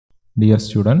Dear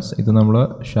students, this is our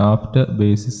shaft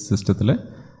basis system.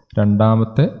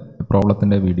 രണ്ടാമത്തെ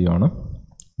പ്രോബ്ലത്തിന്റെ video ആണ്.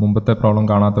 മുമ്പത്തെ പ്രോബ്ലം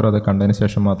കാണാത്തവർ അത് കണ്ടതിന്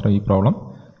ശേഷം മാത്രം ഈ പ്രോബ്ലം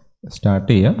സ്റ്റാർട്ട്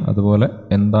ചെയ്യുക. അതുപോലെ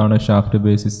എന്താണ് ഷാഫ്റ്റ്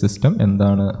ബേസിസ് സിസ്റ്റം,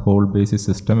 എന്താണ് ഹോൾ ബേസിസ്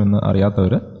സിസ്റ്റം എന്ന്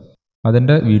അറിയാത്തവർ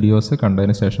അതിൻ്റെ വീഡിയോസ്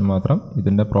കണ്ടതിന് ശേഷം മാത്രം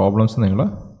ഇതിൻ്റെ പ്രോബ്ലംസ് നിങ്ങൾ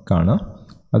കാണുക.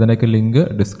 അതിൻ്റെയൊക്കെ ലിങ്ക്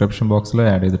ഡിസ്ക്രിപ്ഷൻ ബോക്സിൽ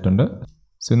ആഡ് ചെയ്തിട്ടുണ്ട്.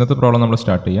 സോ ഇന്നത്തെ പ്രോബ്ലം നമ്മൾ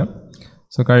സ്റ്റാർട്ട് ചെയ്യാം.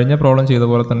 സോ കഴിഞ്ഞ പ്രോബ്ലം ചെയ്ത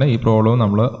പോലെ തന്നെ ഈ പ്രോബ്ലവും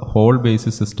നമ്മൾ ഹോൾ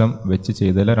ബേസിസ് സിസ്റ്റം വെച്ച്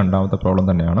ചെയ്തതിലെ രണ്ടാമത്തെ പ്രോബ്ലം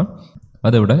തന്നെയാണ്.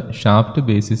 അതിവിടെ ഷാഫ്റ്റ്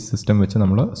ബേസിസ് സിസ്റ്റം വെച്ച്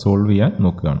നമ്മൾ സോൾവ് ചെയ്യാൻ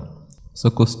നോക്കുകയാണ്. സോ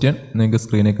ക്വസ്റ്റ്യൻ നിങ്ങൾക്ക്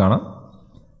സ്ക്രീനിൽ കാണാം.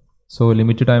 സോ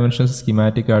ലിമിറ്റ് ഡയമെൻഷൻസ്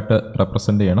സ്കീമാറ്റിക് ആയിട്ട്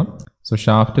റെപ്രസെൻ്റ് ചെയ്യണം. സോ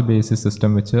ഷാഫ്റ്റ് ബേസിസ്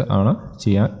സിസ്റ്റം വെച്ച് ആണ്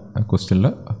ചെയ്യാൻ ക്വസ്റ്റ്യനിൽ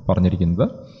പറഞ്ഞിരിക്കുന്നത്.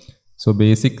 സോ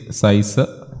ബേസിക് സൈസ്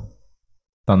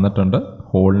തന്നിട്ടുണ്ട്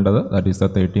ഹോളിൻ്റെത്, that is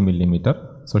 30 mm.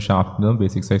 So ഷാഫ്റ്റിൻ്റെതും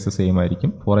basic size same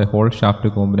ആയിരിക്കും. Four A whole shaft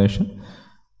combination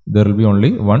there will be only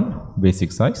one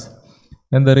basic size,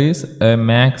 and there is a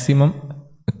maximum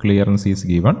clearance is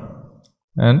given,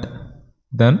 and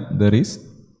then there is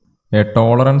a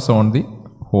tolerance on the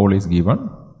hole is given,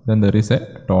 then there is a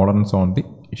tolerance on the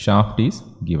shaft is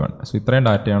given. So ഇത്രയും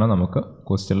ഡാറ്റയാണ് നമുക്ക്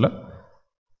ക്വസ്റ്റ്യനിൽ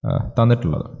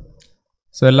തന്നിട്ടുള്ളത്.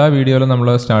 So എല്ലാ വീഡിയോയിലും നമ്മൾ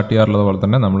start ചെയ്യാറുള്ളത് പോലെ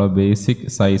തന്നെ നമ്മൾ ബേസിക്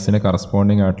സൈസിന്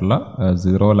കറസ്പോണ്ടിങ് ആയിട്ടുള്ള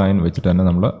 0 ലൈൻ വെച്ചിട്ട് തന്നെ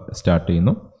നമ്മൾ സ്റ്റാർട്ട്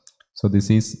ചെയ്യുന്നു. So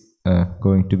this is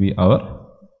going to B our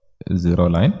 0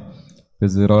 line. ഇപ്പോൾ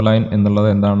 0 ലൈൻ എന്നുള്ളത്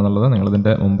എന്താണെന്നുള്ളത്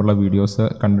നിങ്ങളിതിൻ്റെ മുമ്പുള്ള വീഡിയോസ്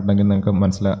കണ്ടിട്ടുണ്ടെങ്കിൽ നിങ്ങൾക്ക്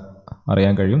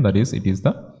അറിയാൻ കഴിയും. That is it is the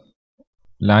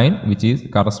line which is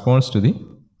corresponds to the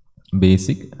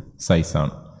basic size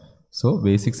ആണ്. സോ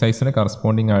ബേസിക് സൈസിന്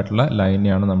കറസ്പോണ്ടിങ് ആയിട്ടുള്ള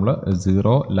ലൈനെയാണ് നമ്മൾ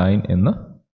 0 ലൈൻ എന്ന്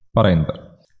പറയുന്നത്.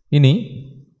 ഇനി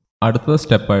അടുത്ത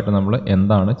സ്റ്റെപ്പായിട്ട് നമ്മൾ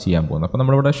എന്താണ് ചെയ്യാൻ പോകുന്നത്? അപ്പോൾ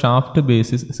നമ്മളിവിടെ ഷാഫ്റ്റ്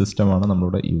ബേസിസ് സിസ്റ്റമാണ്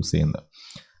നമ്മളിവിടെ യൂസ് ചെയ്യുന്നത്.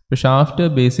 ഇപ്പോൾ ഷാഫ്റ്റ്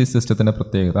ബേസിസ് സിസ്റ്റത്തിൻ്റെ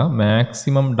പ്രത്യേകത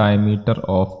maximum diameter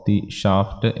of the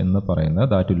shaft എന്ന് പറയുന്നത്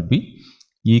that will be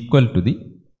equal to the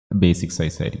basic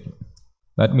size ആയിരിക്കും.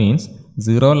 ദാറ്റ് മീൻസ്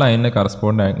 0 ലൈനിന്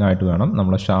കറസ്പോണ്ടിങ് ആയിട്ട് വേണം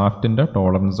നമ്മൾ ഷാഫ്റ്റിൻ്റെ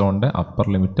ടോളറൻസ് സോണിൻ്റെ അപ്പർ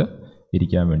ലിമിറ്റ്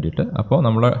ഇരിക്കാൻ വേണ്ടിയിട്ട്. അപ്പോൾ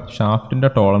നമ്മൾ ഷാഫ്റ്റിൻ്റെ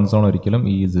ടോളറൻസ് സോൺ ഒരിക്കലും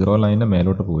ഈ 0 ലൈനിൻ്റെ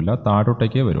മേലോട്ട് പോവില്ല,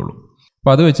 താഴോട്ടേക്കേ വരുള്ളൂ.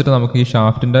 അപ്പോൾ അത് വെച്ചിട്ട് നമുക്ക് ഈ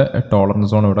ഷാഫ്റ്റിൻ്റെ ടോളറൻസ്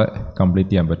സോൺ ഇവിടെ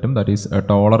കംപ്ലീറ്റ് ചെയ്യാൻ പറ്റും. That is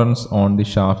tolerance on the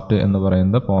shaft എന്ന്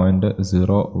പറയുന്നത്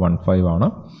 0.015 ആണ്.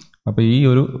 അപ്പോൾ ഈ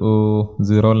ഒരു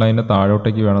 0 ലൈനിന്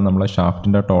താഴോട്ടേക്ക് വേണം നമ്മളെ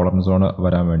ഷാഫ്റ്റിൻ്റെ ടോളറൻസ് സോൺ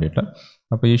വരാൻ വേണ്ടിയിട്ട്.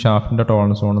 അപ്പോൾ ഈ ഷാഫ്റ്റിൻ്റെ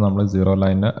ടോളറൻസ് സോൺ നമ്മൾ 0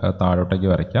 ലൈനിന് താഴോട്ടേക്ക്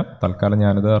വരയ്ക്കാം. തൽക്കാലം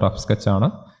ഞാനിത് റഫ് സ്കെച്ചാണ്,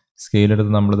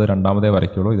 സ്കെയിലെടുത്ത് നമ്മളിത് രണ്ടാമതേ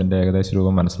വരയ്ക്കുള്ളൂ. ഇതിൻ്റെ ഏകദേശ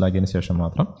രൂപം മനസ്സിലാക്കിയതിന് ശേഷം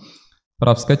മാത്രം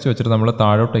റഫ് സ്കെച്ച് വെച്ചിട്ട് നമ്മൾ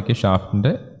താഴോട്ടേക്ക്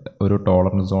ഷാഫ്റ്റിൻ്റെ ഒരു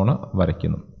ടോളറൻസ് സോൺ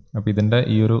വരയ്ക്കുന്നു. അപ്പോൾ ഇതിൻ്റെ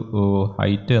ഈ ഒരു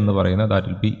ഹൈറ്റ് എന്ന് പറയുന്നത് that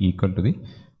will be equal to the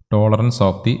tolerance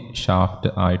of the shaft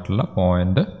ആയിട്ടുള്ള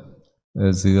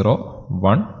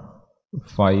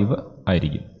 0.015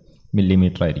 ആയിരിക്കും,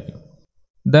 മില്ലിമീറ്റർ ആയിരിക്കും.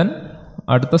 ദെൻ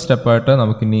അടുത്ത സ്റ്റെപ്പായിട്ട്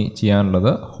നമുക്കിനി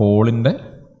ചെയ്യാനുള്ളത് ഹോളിൻ്റെ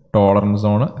ടോളറൻസ്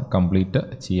സോൺ കംപ്ലീറ്റ്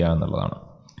ചെയ്യുക എന്നുള്ളതാണ്.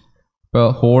 ഇപ്പോൾ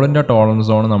ഹോളിൻ്റെ ടോളറൻസ്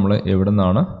സോൺ നമ്മൾ എവിടെ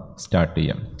നിന്നാണ് സ്റ്റാർട്ട്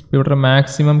ചെയ്യാം? ഇപ്പോൾ ഇവിടെ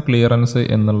മാക്സിമം ക്ലിയറൻസ്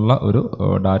എന്നുള്ള ഒരു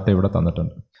ഡാറ്റ ഇവിടെ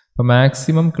തന്നിട്ടുണ്ട്. അപ്പോൾ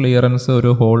മാക്സിമം ക്ലിയറൻസ്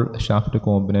ഒരു ഹോൾ ഷാഫ്റ്റ്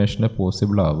കോമ്പിനേഷന്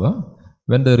പോസിബിൾ ആവുക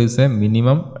when there is A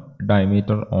minimum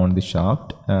diameter on the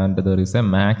shaft and there is A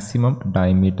maximum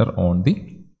diameter on the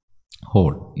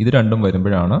whole. ഇത് രണ്ടും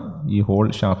വരുമ്പോഴാണ് ഈ ഹോൾ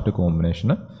ഷാഫ്റ്റ്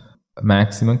കോമ്പിനേഷന്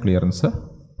മാക്സിമം ക്ലിയറൻസ്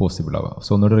പോസിബിൾ ആവുക. സോ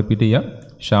ഒന്നുകൂടി റിപ്പീറ്റ് ചെയ്യാം.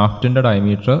 ഷാഫ്റ്റിൻ്റെ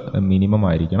ഡയമീറ്റർ മിനിമം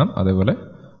ആയിരിക്കണം, അതേപോലെ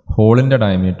ഹോളിൻ്റെ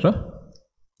ഡയമീറ്റർ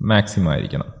മാക്സിമം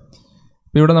ആയിരിക്കണം.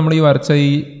 ഇപ്പോൾ ഇവിടെ നമ്മൾ ഈ വരച്ച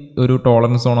ഈ ഒരു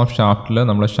ടോളറൻസ് സോൺ ഓഫ് ഷാഫ്റ്റിൽ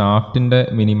നമ്മൾ ഷാഫ്റ്റിൻ്റെ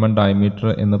മിനിമം ഡയമീറ്റർ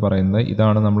എന്ന് പറയുന്നത്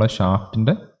ഇതാണ്, നമ്മളെ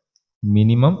ഷാഫ്റ്റിൻ്റെ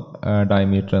മിനിമം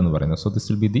ഡയമീറ്റർ എന്ന് പറയുന്നത്. So this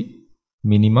will be the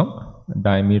minimum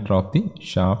diameter of the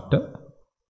shaft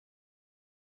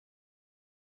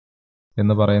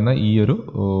എന്ന് പറയുന്ന ഈ ഒരു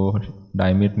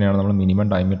ഡയമീറ്ററിനെയാണ് നമ്മൾ minimum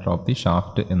diameter of the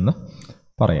shaft എന്ന്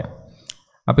പറയാം.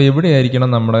 അപ്പോൾ എവിടെയായിരിക്കണം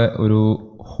നമ്മുടെ ഒരു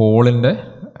ഹോളിൻ്റെ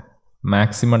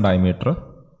മാക്സിമം ഡയമീറ്റർ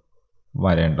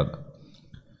വരേണ്ടത്?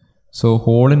 സോ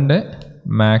ഹോളിൻ്റെ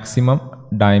മാക്സിമം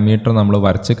ഡയമീറ്റർ നമ്മൾ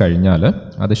വരച്ച് കഴിഞ്ഞാൽ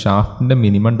അത് ഷാഫ്റ്റിൻ്റെ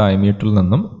മിനിമം ഡയമീറ്ററിൽ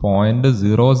നിന്നും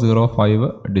 0.005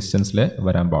 ഡിസ്റ്റൻസിലേ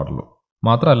വരാൻ പാടുള്ളൂ.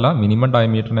 മാത്രമല്ല മിനിമം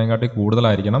ഡയമീറ്ററിനെക്കാട്ടി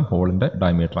കൂടുതലായിരിക്കണം ഹോളിൻ്റെ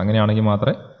ഡയമീറ്റർ. അങ്ങനെയാണെങ്കിൽ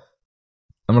മാത്രമേ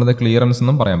നമ്മളത് ക്ലിയറൻസ്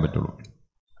എന്നും പറയാൻ പറ്റുള്ളൂ.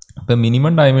 അപ്പോൾ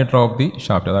minimum diameter of the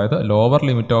shaft, അതായത് ലോവർ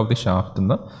ലിമിറ്റ് ഓഫ് ദി ഷാഫ്റ്റിൽ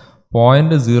നിന്ന്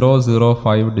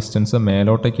 0.005 ഡിസ്റ്റൻസ്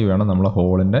മേലോട്ടേക്ക് വേണം നമ്മൾ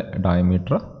ഹോളിൻ്റെ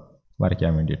ഡയമീറ്റർ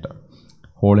വരയ്ക്കാൻ വേണ്ടിയിട്ട്,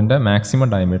 ഹോളിൻ്റെ മാക്സിമം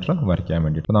ഡയമീറ്റർ വരയ്ക്കാൻ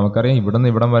വേണ്ടിയിട്ട്. അപ്പോൾ നമുക്കറിയാം ഇവിടെ നിന്ന്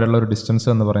ഇവിടം വരെയുള്ള ഒരു ഡിസ്റ്റൻസ്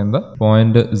എന്ന് പറയുന്നത്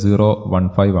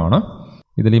 0.015 ആണ്.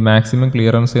 ഇതിൽ ഈ മാക്സിമം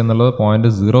ക്ലിയറൻസ് എന്നുള്ളത്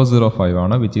 0.005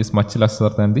 ആണ്, which is much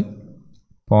lesser than the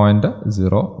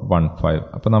 0.015.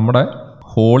 അപ്പോൾ നമ്മുടെ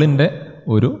ഹോളിൻ്റെ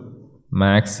ഒരു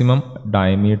മാക്സിമം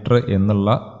ഡയമീറ്റർ എന്നുള്ള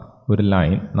ഒരു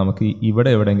ലൈൻ നമുക്ക് ഇവിടെ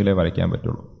എവിടെയെങ്കിലും വരയ്ക്കാൻ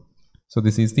പറ്റുള്ളൂ. So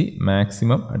this is the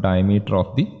maximum diameter of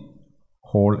the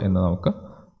whole എന്ന് നമുക്ക്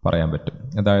പറയാൻ പറ്റും.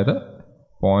 അതായത്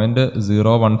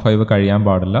 0.015 കഴിയാൻ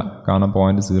പാടില്ല, കാരണം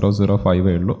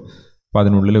 0.005 ഉള്ളൂ. അപ്പോൾ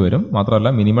അതിനുള്ളിൽ വരും. മാത്രമല്ല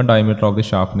മിനിമം ഡയമീറ്റർ ഓഫ് ദി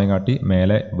ഷാഫ്റ്റിനെ കാട്ടി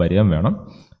മേലെ വരികയും വേണം.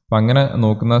 അപ്പം അങ്ങനെ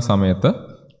നോക്കുന്ന സമയത്ത്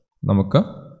നമുക്ക്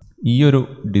ഈ ഒരു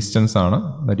ഡിസ്റ്റൻസ് ആണ്,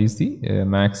 that is the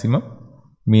maximum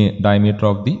diameter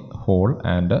of the whole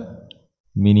and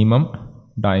minimum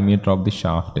diameter of the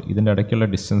shaft. ഇതിൻ്റെ ഇടയ്ക്കുള്ള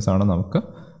ഡിസ്റ്റൻസ് ആണ് നമുക്ക്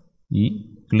ഈ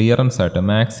ക്ലിയറൻസ് ആയിട്ട്,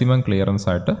 മാക്സിമം ക്ലിയറൻസ്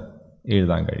ആയിട്ട്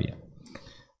എഴുതാൻ കഴിയുക.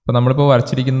 അപ്പോൾ നമ്മളിപ്പോൾ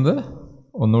വരച്ചിരിക്കുന്നത്,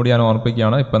 ഒന്നുകൂടി ഞാൻ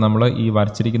ഓർമ്മിപ്പിക്കുകയാണ്, ഇപ്പോൾ നമ്മൾ ഈ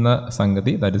വരച്ചിരിക്കുന്ന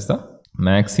സംഗതി that is the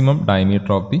maximum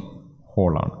diameter of the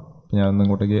whole ആണ്. അപ്പോൾ ഞാനൊന്ന്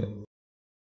ഇങ്ങോട്ടേക്ക്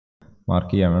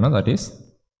മാർക്ക് ചെയ്യാൻ വേണം. ദാറ്റ് ഈസ്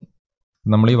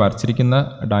നമ്മൾ ഈ വരച്ചിരിക്കുന്ന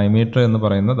ഡയമീറ്റർ എന്ന്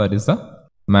പറയുന്നത് that is the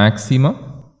maximum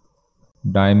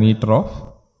diameter of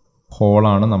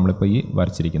ഹോളാണ് നമ്മളിപ്പോൾ ഈ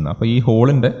വരച്ചിരിക്കുന്നത്. അപ്പോൾ ഈ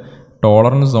ഹോളിൻ്റെ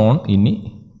ടോളറൻസ് സോൺ ഇനി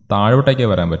താഴോട്ടേക്കേ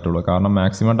വരാൻ പറ്റുള്ളൂ, കാരണം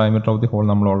maximum diameter of the whole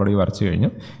നമ്മൾ ഓൾറെഡി വരച്ച് കഴിഞ്ഞു.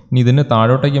 ഇനി ഇതിന്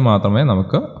താഴോട്ടേക്ക് മാത്രമേ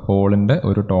നമുക്ക് ഹോളിൻ്റെ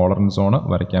ഒരു ടോളറൻസ് സോൺ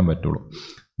വരയ്ക്കാൻ പറ്റുള്ളൂ.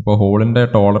 ഇപ്പോൾ ഹോളിൻ്റെ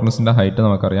ടോളറൻസിൻ്റെ ഹൈറ്റ്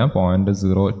നമുക്കറിയാം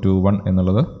 0.021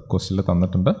 എന്നുള്ളത് ക്വസ്റ്റ്യനിൽ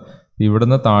തന്നിട്ടുണ്ട്.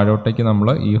 ഇവിടുന്ന് താഴോട്ടേക്ക് നമ്മൾ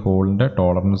ഈ ഹോളിൻ്റെ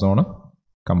ടോളറൻസ് സോൺ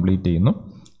കംപ്ലീറ്റ് ചെയ്യുന്നു.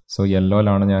 സോ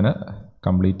യെല്ലോയിലാണ് ഞാൻ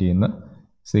കംപ്ലീറ്റ് ചെയ്യുന്നത്.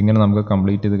 സോ ഇങ്ങനെ നമുക്ക്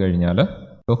കംപ്ലീറ്റ് ചെയ്ത് കഴിഞ്ഞാൽ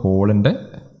ഹോളിൻ്റെ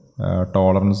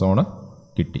ടോളറൻസ് സോണ്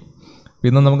കിട്ടി.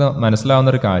 ഇന്ന് നമുക്ക്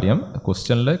മനസ്സിലാവുന്നൊരു കാര്യം,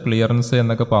 ക്വസ്റ്റ്യനിൽ ക്ലിയറൻസ്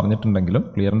എന്നൊക്കെ പറഞ്ഞിട്ടുണ്ടെങ്കിലും,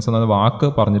 ക്ലിയറൻസ് എന്ന വാക്ക്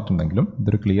പറഞ്ഞിട്ടുണ്ടെങ്കിലും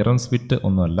ഇതൊരു ക്ലിയറൻസ് ഫിറ്റ്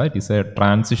ഒന്നുമല്ല, ഇറ്റ് ഈസ് എ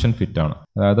ട്രാൻസിഷൻ ഫിറ്റാണ്.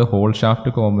 അതായത് ഹോൾ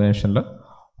ഷാഫ്റ്റ് കോമ്പിനേഷനിൽ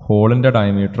ഹോളിൻ്റെ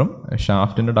ഡയമീറ്ററും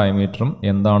ഷാഫ്റ്റിൻ്റെ ഡയമീറ്ററും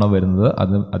എന്താണോ വരുന്നത്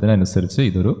അതിനനുസരിച്ച്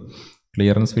ഇതൊരു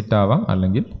ക്ലിയറൻസ് ഫിറ്റ് ആവാം,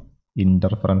 അല്ലെങ്കിൽ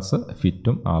ഇൻ്റർഫറൻസ്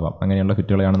ഫിറ്റും ആവാം. അങ്ങനെയുള്ള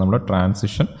ഫിറ്റുകളെയാണ് നമ്മൾ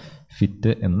ട്രാൻസിഷൻ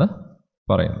ഫിറ്റ് എന്ന്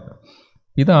പറയുന്നത്.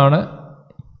 ഇതാണ്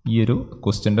ഈ ഒരു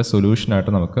ക്വസ്റ്റ്യൻ്റെ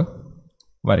സൊല്യൂഷനായിട്ട് നമുക്ക്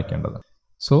വരയ്ക്കേണ്ടത്.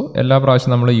 സോ എല്ലാ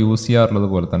പ്രാവശ്യം നമ്മൾ യൂസ് ചെയ്യാറുള്ളത്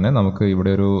പോലെ തന്നെ നമുക്ക്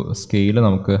ഇവിടെ ഒരു സ്കെയിൽ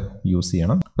നമുക്ക് യൂസ്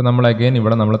ചെയ്യണം. അപ്പോൾ നമ്മൾ അഗെയിൻ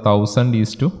ഇവിടെ നമ്മൾ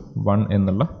 1000:1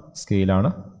 എന്നുള്ള സ്കെയിലാണ്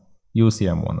യൂസ്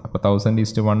ചെയ്യാൻ പോകുന്നത്. അപ്പോൾ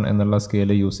 1000:1 എന്നുള്ള സ്കെയിൽ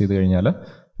യൂസ് ചെയ്ത് കഴിഞ്ഞാൽ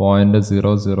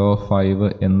 0.005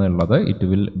 എന്നുള്ളത് it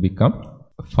will become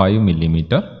 5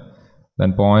 millimeter. Then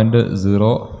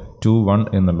 0.021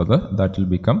 എന്നുള്ളത് that will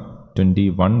become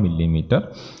 21 millimeter.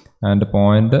 And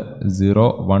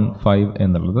 0.015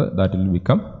 എന്നുള്ളത് ദാറ്റ് വിൽ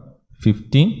ബിക്കം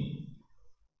 15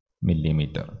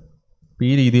 millimeter. അപ്പോൾ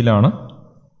ഈ രീതിയിലാണ്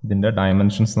ഇതിൻ്റെ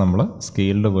ഡയമെൻഷൻസ് നമ്മൾ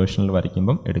സ്കെയിൽഡ് വേർഷനിൽ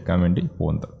വരയ്ക്കുമ്പം എടുക്കാൻ വേണ്ടി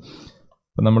പോകുന്നത്.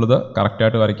 അപ്പോൾ നമ്മളിത്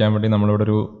കറക്റ്റായിട്ട് വരയ്ക്കാൻ വേണ്ടി നമ്മളിവിടെ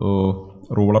ഒരു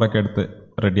റൂളറൊക്കെ എടുത്ത്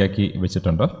റെഡിയാക്കി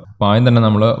വെച്ചിട്ടുണ്ട്. അപ്പോൾ ആദ്യം തന്നെ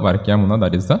നമ്മൾ വരയ്ക്കാൻ പോകുന്നത്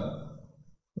ദാറ്റ് ഈസ് ദ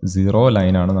 0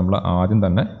 ലൈനാണ് നമ്മൾ ആദ്യം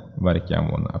തന്നെ വരയ്ക്കാൻ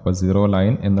പോകുന്നത്. അപ്പോൾ 0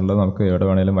 ലൈൻ എന്നുള്ളത് നമുക്ക് എവിടെ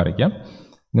വേണേലും വരയ്ക്കാം.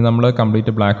 ഇനി നമ്മൾ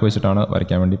കംപ്ലീറ്റ് ബ്ലാക്ക് വെച്ചിട്ടാണ്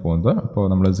വരയ്ക്കാൻ വേണ്ടി പോകുന്നത്. അപ്പോൾ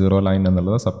നമ്മൾ 0 ലൈൻ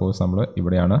എന്നുള്ളത് സപ്പോസ് നമ്മൾ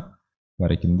ഇവിടെയാണ്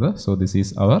വരയ്ക്കുന്നത്. So this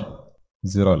is our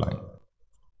 0 line.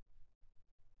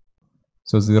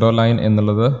 So 0 line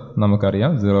എന്നുള്ളത്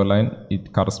നമുക്കറിയാം, 0 line it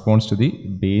corresponds to the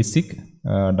basic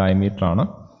diameter ആണ്.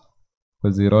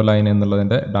 അപ്പോൾ 0 ലൈൻ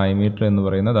എന്നുള്ളതിൻ്റെ ഡയമീറ്റർ എന്ന്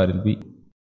പറയുന്നത് ദാറ്റ് വിൽ ബി.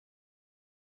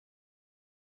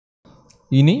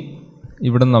 ഇനി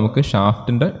ഇവിടെ നമുക്ക്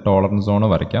ഷാഫ്റ്റിൻ്റെ ടോളറൻസ് സോൺ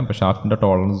വരയ്ക്കാം. അപ്പോൾ ഷാഫ്റ്റിൻ്റെ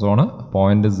ടോളറൻസ് സോൺ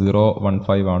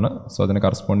 0.015 ആണ്. സോ അതിന്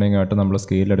കറസ്പോണ്ടിങ് ആയിട്ട് നമ്മൾ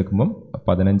സ്കെയിൽ എടുക്കുമ്പം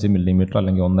 15 millimeter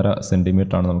അല്ലെങ്കിൽ 1.5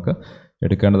 centimeter ആണ് നമുക്ക്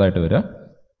എടുക്കേണ്ടതായിട്ട് വരിക.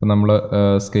 അപ്പോൾ നമ്മൾ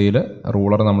സ്കെയിൽ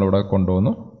റൂളർ നമ്മളിവിടെ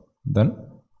കൊണ്ടുവന്നു. ദെൻ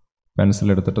പെൻസിൽ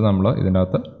എടുത്തിട്ട് നമ്മൾ ഇതിൻ്റെ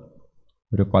അകത്ത്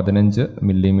ഒരു 15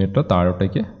 millimeter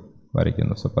താഴോട്ടേക്ക്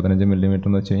വരയ്ക്കുന്നു. സോ 15 millimeter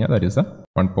എന്ന് വെച്ച് കഴിഞ്ഞാൽ ദാറ്റ് ഈസ്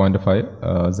 1.5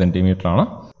 centimeter ആണ്.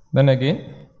 ദെൻ അഗെയിൻ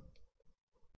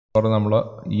നമ്മൾ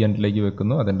ഈ എൻഡിലേക്ക്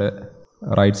വെക്കുന്നു. അതിൻ്റെ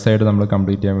റൈറ്റ് സൈഡ് നമ്മൾ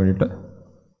കംപ്ലീറ്റ് ചെയ്യാൻ വേണ്ടിയിട്ട്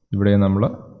ഇവിടെ നമ്മൾ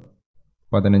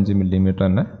 15 millimeter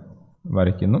തന്നെ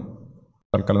വരയ്ക്കുന്നു.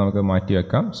 തൽക്കാലം നമുക്ക് മാറ്റി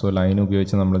വെക്കാം. സോ ലൈൻ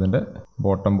ഉപയോഗിച്ച് നമ്മളിതിൻ്റെ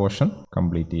ബോട്ടം പോർഷൻ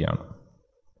കംപ്ലീറ്റ് ചെയ്യുകയാണ്.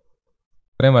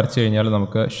 ഇത്രയും വരച്ച് കഴിഞ്ഞാൽ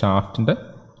നമുക്ക് ഷാഫ്റ്റിൻ്റെ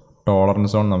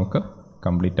ടോളറൻസ് സോൺ നമുക്ക്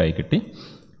കംപ്ലീറ്റ് ആയി കിട്ടി.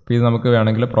 അപ്പോൾ ഇത് നമുക്ക്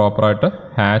വേണമെങ്കിൽ പ്രോപ്പറായിട്ട്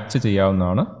ഹാച്ച്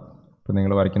ചെയ്യാവുന്നതാണ്. ഇപ്പോൾ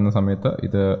നിങ്ങൾ വരയ്ക്കുന്ന സമയത്ത്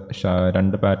ഇത്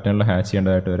 2 പാറ്റേണിൽ ഹാച്ച്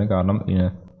ചെയ്യേണ്ടതായിട്ട് വരും. കാരണം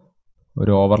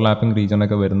ഒരു ഓവർലാപ്പിംഗ്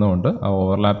റീജിയനൊക്കെ വരുന്നതുകൊണ്ട് ആ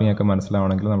ഓവർലാപ്പിംഗ് ഒക്കെ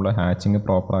മനസ്സിലാവണമെങ്കിൽ നമ്മൾ ഹാച്ചിങ്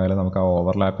പ്രോപ്പർ ആയാലും നമുക്ക് ആ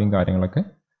ഓവർലാപ്പിംഗ് കാര്യങ്ങളൊക്കെ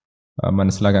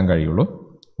മനസ്സിലാക്കാൻ കഴിയുള്ളൂ.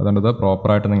 അതുകൊണ്ട് ഇത്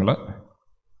പ്രോപ്പറായിട്ട് നിങ്ങൾ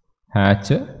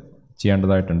ഹാച്ച്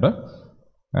ചെയ്യേണ്ടതായിട്ടുണ്ട്.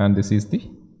 And this is the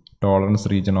tolerance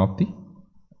region of the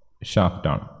shaft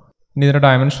ആണ്. ഇനി ഇതിൻ്റെ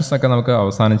ഡയമെൻഷൻസ് ഒക്കെ നമുക്ക്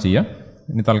അവസാനം ചെയ്യാം.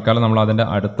 ഇനി തൽക്കാലം നമ്മൾ അതിൻ്റെ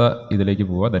അടുത്ത ഇതിലേക്ക്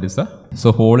പോവുക. ദാറ്റ് ഈസ് സോ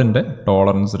ഹോളിൻ്റെ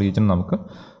ടോളറൻസ് റീജിയൻ നമുക്ക്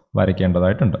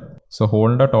വരയ്ക്കേണ്ടതായിട്ടുണ്ട്. സോ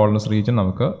ഹോളിൻ്റെ ടോളറൻസ് റീജിയൻ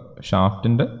നമുക്ക്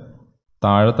ഷാഫ്റ്റിൻ്റെ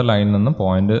താഴത്തെ ലൈനിൽ നിന്നും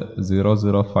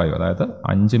 0.005 അതായത്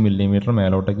 5 millimeter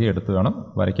മേലോട്ടേക്ക് എടുത്ത് വേണം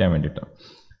വരയ്ക്കാൻ വേണ്ടിയിട്ട്.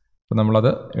 അപ്പോൾ നമ്മളത്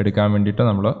എടുക്കാൻ വേണ്ടിയിട്ട്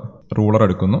നമ്മൾ റൂളർ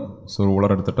എടുക്കുന്നു. സോ റൂളർ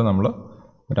എടുത്തിട്ട് നമ്മൾ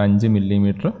ഒരു 5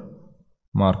 millimeter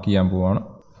മാർക്ക് ചെയ്യാൻ പോവുകയാണ്.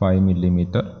 5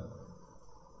 millimeter.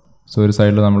 സോ ഒരു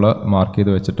സൈഡിൽ നമ്മൾ മാർക്ക്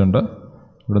ചെയ്ത് വെച്ചിട്ടുണ്ട്.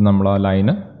 ഇവിടെ നമ്മൾ ആ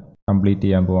ലൈന് കംപ്ലീറ്റ്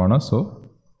ചെയ്യാൻ പോവുകയാണ്. സോ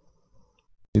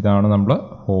ഇതാണ് നമ്മൾ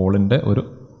ഹോളിൻ്റെ ഒരു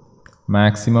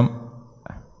മാക്സിമം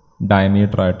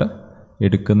ഡയമീറ്ററായിട്ട്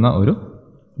എടുക്കുന്ന ഒരു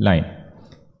ലൈൻ.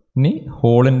 ഇനി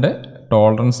ഹോളിൻ്റെ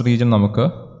ടോളറൻസ് റീജിയൻ നമുക്ക്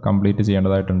കംപ്ലീറ്റ്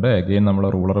ചെയ്യേണ്ടതായിട്ടുണ്ട്. അഗെയിൻ നമ്മൾ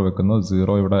റൂളർ വെക്കുന്നു,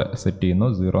 0 ഇവിടെ സെറ്റ് ചെയ്യുന്നു,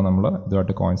 0 നമ്മൾ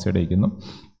ഇതുമായിട്ട് കോയിൻസൈഡ് ചെയ്യിക്കുന്നു.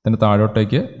 ഇതിന്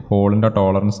താഴോട്ടേക്ക് ഹോളിൻ്റെ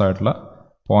ടോളറൻസ് ആയിട്ടുള്ള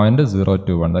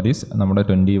 0.021 ദാറ്റ് ഈസ് നമ്മുടെ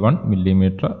 21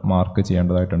 മില്ലിമീറ്റർ മാർക്ക്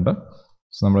ചെയ്യേണ്ടതായിട്ടുണ്ട്.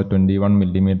 സോ നമ്മൾ 21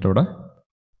 മില്ലിമീറ്റർ ഇവിടെ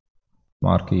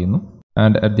മാർക്ക് ചെയ്യുന്നു.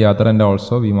 And at the other end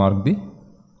also we mark the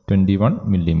 21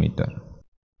 millimetre.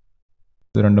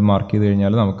 ഇത് രണ്ടും മാർക്ക് ചെയ്ത്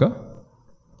കഴിഞ്ഞാൽ നമുക്ക്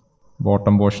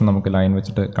ബോട്ടം പോർഷൻ നമുക്ക് ലൈൻ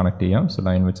വെച്ചിട്ട് കണക്ട് ചെയ്യാം. സോ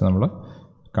ലൈൻ വെച്ച് നമ്മൾ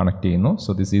കണക്ട് ചെയ്യുന്നു. So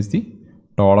this is the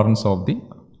tolerance of the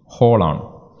whole ആണ്.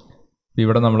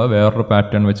 ഇവിടെ നമ്മൾ വേറൊരു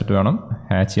പാറ്റേൺ വെച്ചിട്ട് വേണം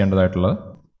ഹാച്ച് ചെയ്യേണ്ടതായിട്ടുള്ളത്.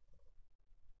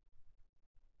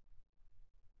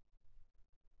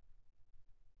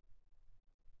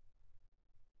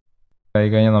 ആയി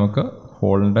കഴിഞ്ഞാൽ നമുക്ക്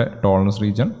ഹോളിൻ്റെ ടോളറൻസ്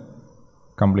റീജിയൻ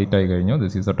കംപ്ലീറ്റ് ആയി കഴിഞ്ഞു.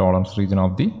 This is the tolerance region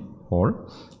of the whole.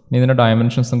 ഇനി ഇതിൻ്റെ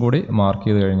ഡയമെൻഷൻസും കൂടി മാർക്ക്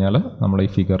ചെയ്ത് കഴിഞ്ഞാൽ നമ്മൾ ഈ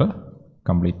ഫിഗർ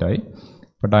കംപ്ലീറ്റ് ആയി.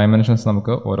 അപ്പോൾ ഡയമെൻഷൻസ്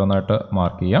നമുക്ക് ഓരോന്നായിട്ട്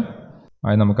മാർക്ക് ചെയ്യാം.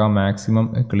 അത് നമുക്ക് ആ മാക്സിമം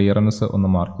ക്ലിയറൻസ് ഒന്ന്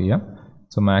മാർക്ക് ചെയ്യാം.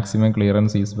 So maximum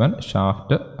clearance is when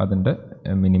shaft അതിൻ്റെ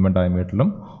മിനിമം ഡയമീറ്ററിലും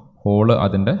ഹോള്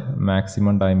അതിൻ്റെ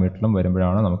മാക്സിമം ഡയമീറ്ററിലും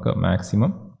വരുമ്പോഴാണ് നമുക്ക്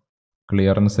മാക്സിമം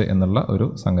ക്ലിയറൻസ് എന്നുള്ള ഒരു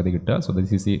സംഗതി കിട്ടുക. സോ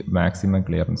ദിസ് ഈസ് ഈ മാക്സിമം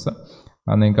ക്ലിയറൻസ്.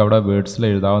 അത് നിങ്ങൾക്ക് അവിടെ വേർഡ്സിൽ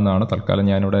എഴുതാവുന്നതാണ്. തൽക്കാലം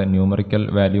ഞാനിവിടെ ന്യൂമറിക്കൽ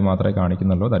വാല്യൂ മാത്രമേ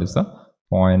കാണിക്കുന്നുള്ളൂ. ദാറ്റ് ഇസ്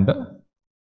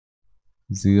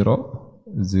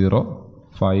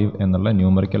 0.005 എന്നുള്ള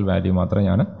ന്യൂമറിക്കൽ വാല്യൂ മാത്രമേ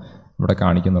ഞാൻ ഇവിടെ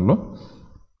കാണിക്കുന്നുള്ളൂ.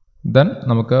 ദെൻ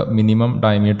നമുക്ക് minimum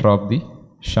diameter of the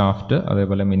shaft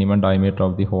അതേപോലെ minimum diameter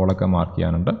of the ഹോളൊക്കെ mark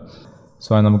ചെയ്യാനുണ്ട്. സോ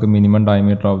അത് നമുക്ക് minimum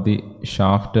diameter of the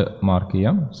shaft mark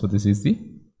ചെയ്യാം. So this is the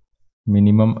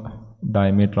minimum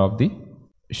diameter of the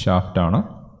shaft ആണ്.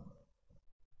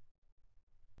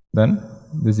 Then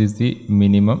this is the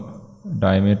minimum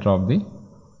diameter of the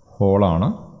whole ആണ്.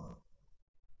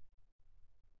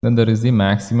 Then there is the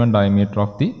maximum diameter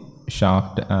of the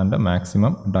shaft and the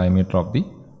maximum diameter of the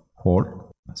hole.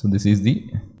 So this is the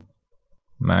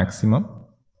maximum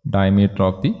diameter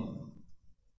of the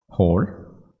hole.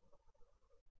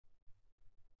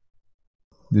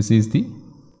 This is the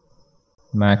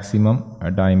maximum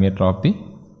diameter of the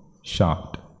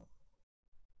shaft.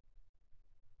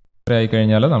 ആയി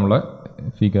കഴിഞ്ഞാൽ നമ്മൾ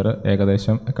figure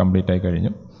ഏകദേശം complete ആയി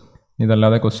കഴിഞ്ഞു.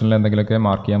 ഇതല്ലാതെ ക്വസ്റ്റ്യനിൽ എന്തെങ്കിലുമൊക്കെ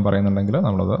mark ചെയ്യാൻ പറയുന്നുണ്ടെങ്കിൽ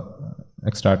നമ്മളത്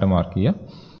എക്സ്ട്രാ ആയിട്ട് മാർക്ക് ചെയ്യുക.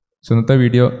 സോ ഇന്നത്തെ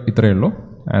വീഡിയോ ഇത്രയേ ഉള്ളൂ.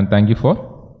 And thank you for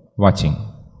watching.